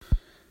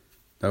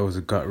That was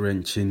a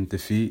gut-wrenching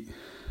defeat,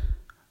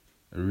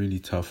 a really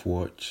tough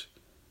watch.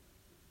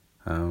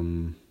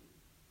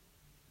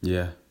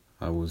 Yeah,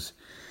 I was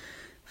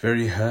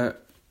very hurt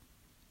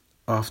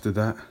after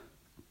that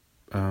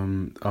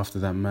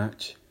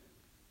match,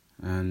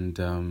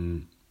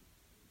 and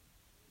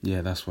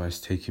yeah, that's why it's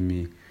taken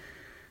me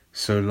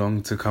so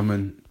long to come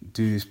and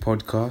do this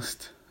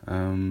podcast.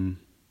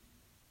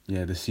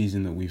 Yeah, the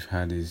season that we've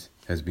had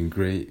has been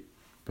great,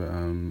 but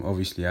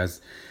obviously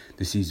as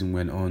the season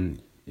went on,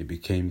 it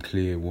became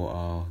clear what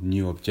our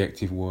new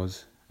objective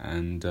was,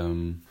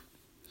 and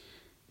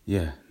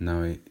yeah,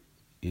 now it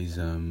is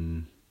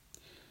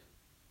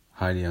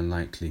highly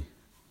unlikely,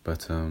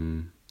 but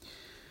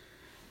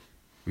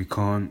we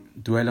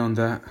can't dwell on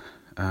that.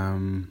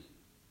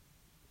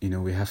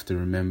 We have to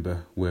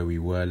remember where we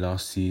were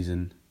last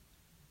season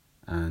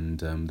and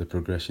the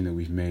progression that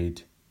we've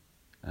made,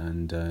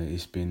 and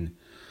it's been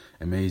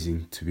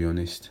amazing, to be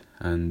honest.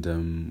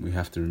 And we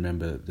have to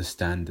remember the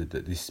standard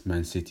that this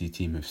Man City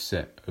team have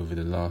set over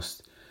the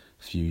last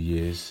few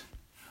years.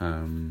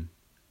 And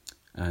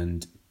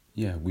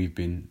yeah, we've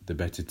been the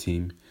better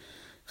team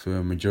for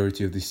a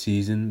majority of this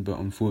season, but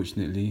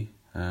unfortunately,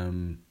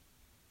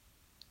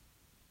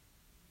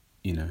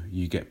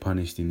 you get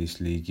punished in this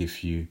league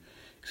if you're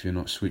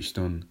not switched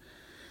on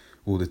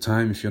all the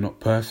time, if you're not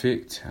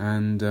perfect.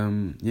 And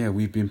yeah,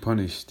 we've been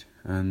punished,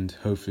 and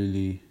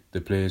hopefully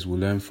the players will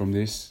learn from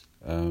this,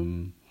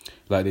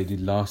 like they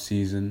did last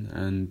season,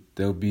 and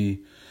there'll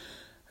be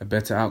a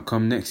better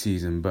outcome next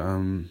season. But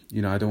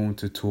I don't want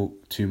to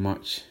talk too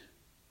much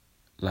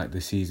like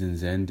the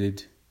season's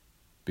ended,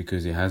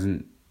 because it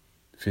hasn't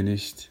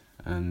finished,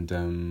 and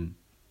I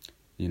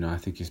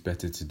think it's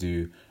better to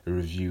do a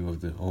review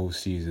of the whole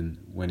season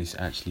when it's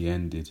actually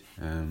ended,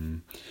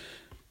 and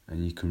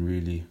you can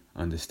really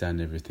understand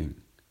everything.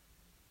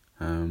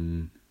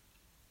 But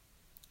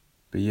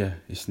yeah,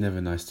 it's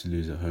never nice to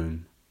lose at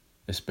home,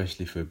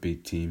 especially for a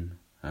big team.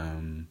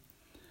 And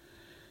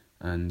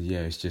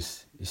yeah,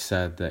 it's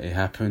sad that it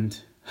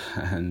happened,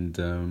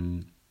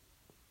 and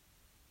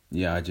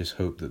yeah, I just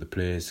hope that the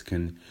players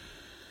can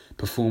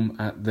perform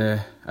at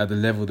the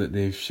level that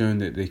they've shown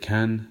that they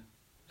can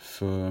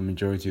for a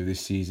majority of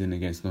this season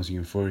against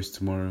Nottingham Forest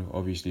tomorrow.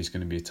 Obviously, it's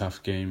going to be a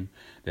tough game.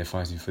 They're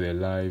fighting for their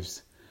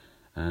lives,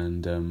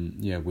 and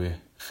yeah, we're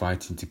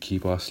fighting to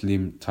keep our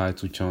slim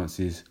title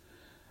chances,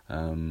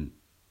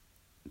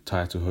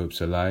 title hopes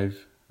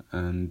alive,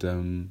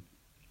 and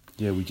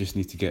yeah, we just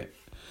need to get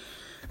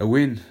a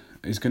win.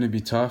 It's going to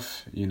be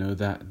tough.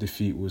 That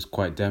defeat was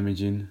quite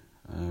damaging,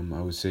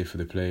 I would say, for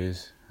the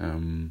players.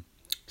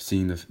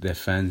 Seeing their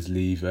fans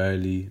leave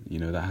early,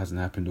 that hasn't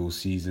happened all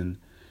season.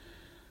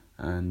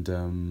 And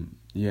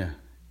yeah,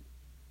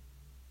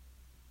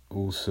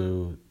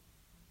 also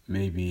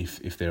maybe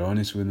if they're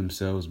honest with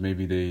themselves,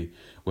 maybe they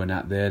weren't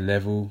at their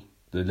level,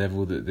 the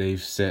levels that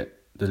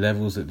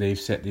they've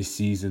set this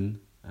season,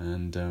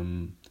 and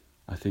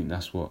I think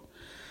that's what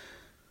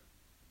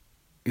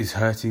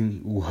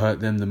will hurt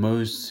them the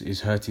most,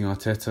 is hurting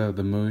Arteta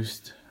the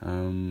most,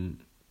 and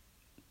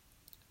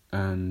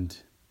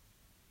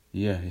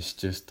yeah, it's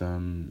just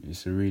it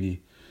was a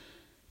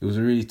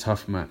really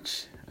tough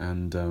match,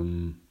 and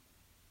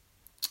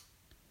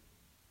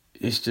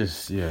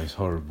it's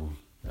horrible,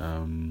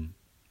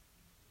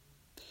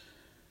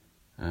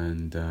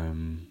 and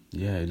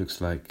yeah, it looks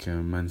like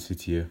Man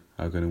City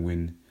are going to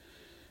win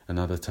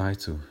another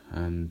title,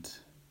 and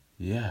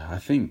yeah, I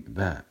think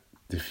that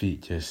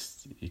defeat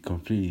it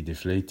completely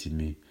deflated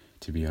me,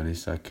 to be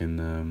honest. I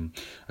can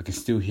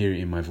still hear it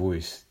in my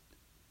voice,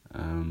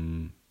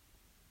 and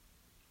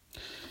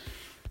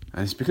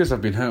it's because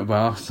I've been hurt by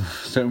Arsenal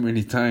so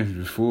many times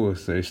before,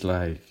 so it's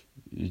like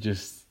you're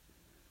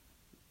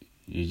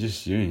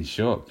in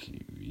shock,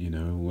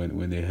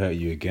 when they hurt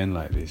you again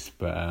like this.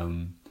 But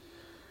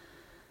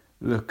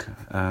look,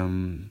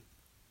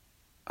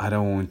 I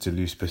don't want to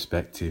lose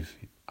perspective.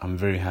 I'm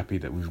very happy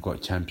that we've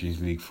got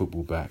Champions League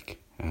football back,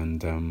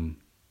 and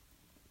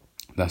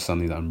that's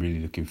something that I'm really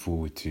looking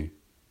forward to.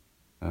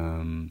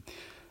 And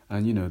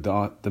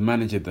the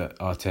manager that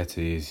Arteta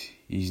is,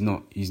 he's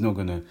not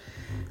going to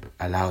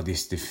allow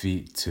this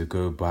defeat to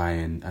go by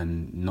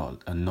and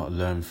not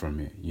learn from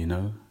it.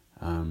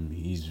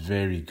 He's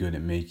very good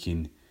at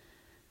making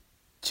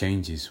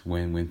changes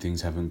when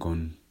things haven't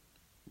gone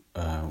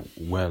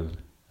well,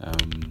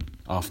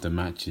 after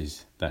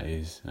matches, that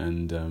is.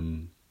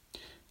 And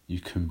you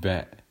can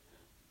bet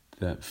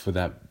that for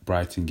that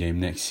Brighton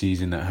game next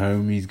season at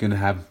home, he's going to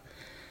have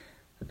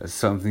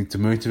something to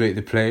motivate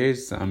the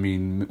players. I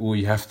mean, all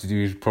you have to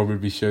do is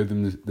probably show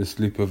them the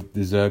slip of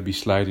De Zerbi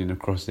sliding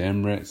across the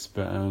Emirates.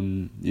 But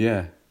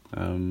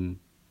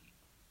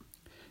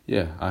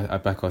I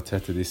back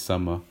Arteta this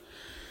summer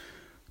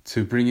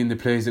to bring in the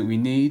players that we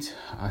need.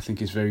 I think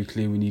it's very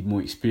clear we need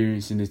more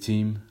experience in the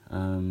team.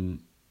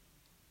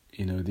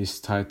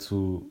 This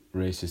title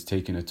race has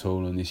taken a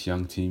toll on this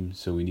young team,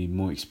 so we need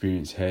more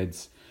experienced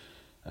heads,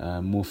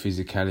 more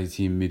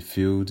physicality in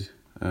midfield,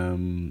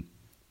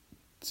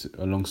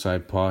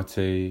 alongside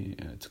Partey,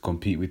 to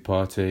compete with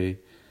Partey.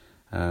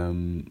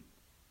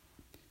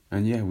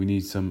 And yeah, we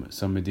need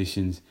some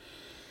additions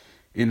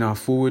in our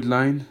forward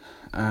line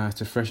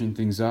to freshen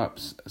things up.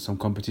 Some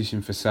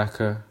competition for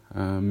Saka,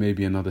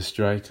 maybe another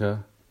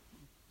striker,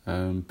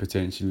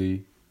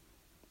 potentially,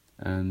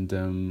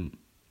 and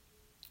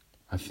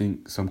I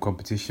think some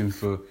competition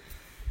for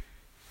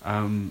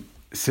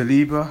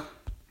Saliba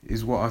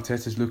is what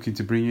Arteta's looking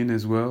to bring in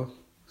as well.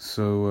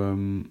 So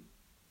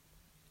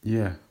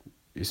yeah,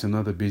 it's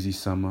another busy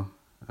summer,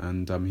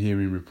 and I'm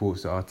hearing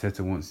reports that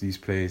Arteta wants these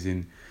players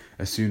in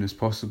as soon as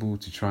possible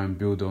to try and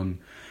build on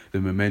the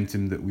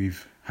momentum that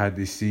we've had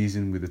this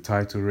season with the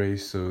title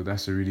race. So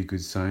that's a really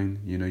good sign.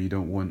 You know, you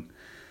don't want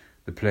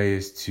the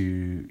players to,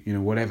 you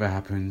know, whatever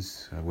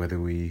happens,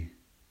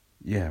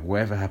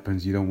 whatever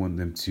happens, you don't want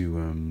them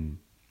to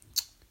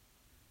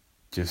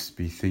just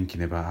be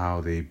thinking about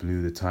how they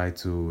blew the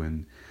title,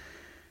 and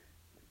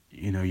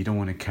you know, you don't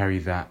want to carry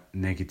that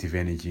negative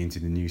energy into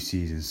the new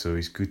season. So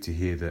it's good to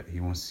hear that he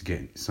wants to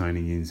get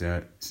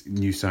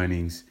new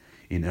signings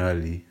in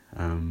early.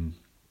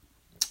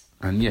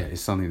 And yeah,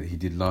 it's something that he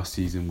did last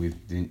season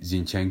with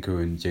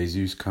Zinchenko and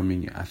Jesus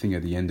coming, I think,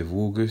 at the end of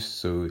August.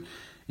 So,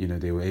 you know,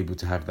 they were able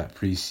to have that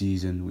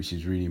pre-season, which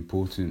is really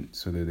important,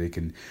 so that they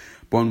can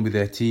bond with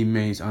their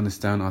teammates,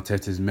 understand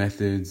Arteta's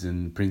methods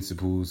and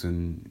principles,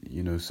 and,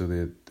 you know, so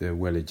they're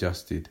well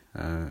adjusted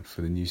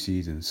for the new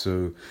season.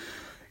 So,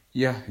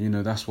 yeah, you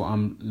know, that's what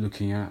I'm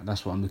looking at.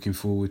 That's what I'm looking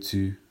forward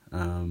to.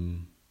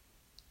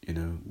 You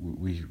know,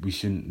 we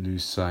shouldn't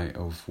lose sight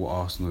of what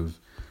Arsenal have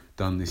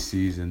done this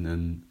season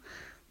and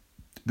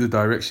the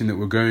direction that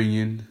we're going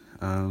in.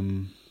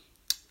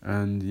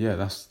 And yeah,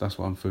 that's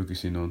what I'm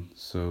focusing on.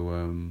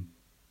 So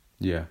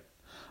yeah,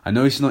 I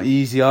know it's not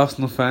easy,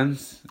 Arsenal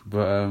fans,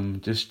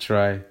 but just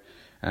try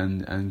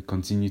and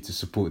continue to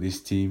support this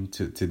team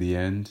to the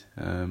end.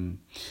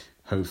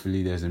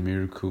 Hopefully there's a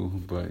miracle,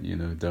 but you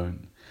know,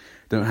 don't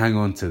hang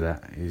on to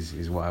that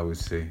is what I would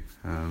say,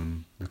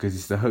 because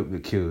it's the hope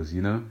that kills,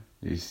 you know.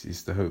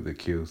 It's the hope that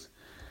kills.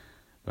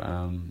 But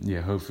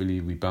yeah,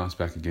 hopefully we bounce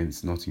back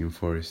against Nottingham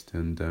Forest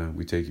and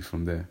we take it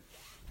from there.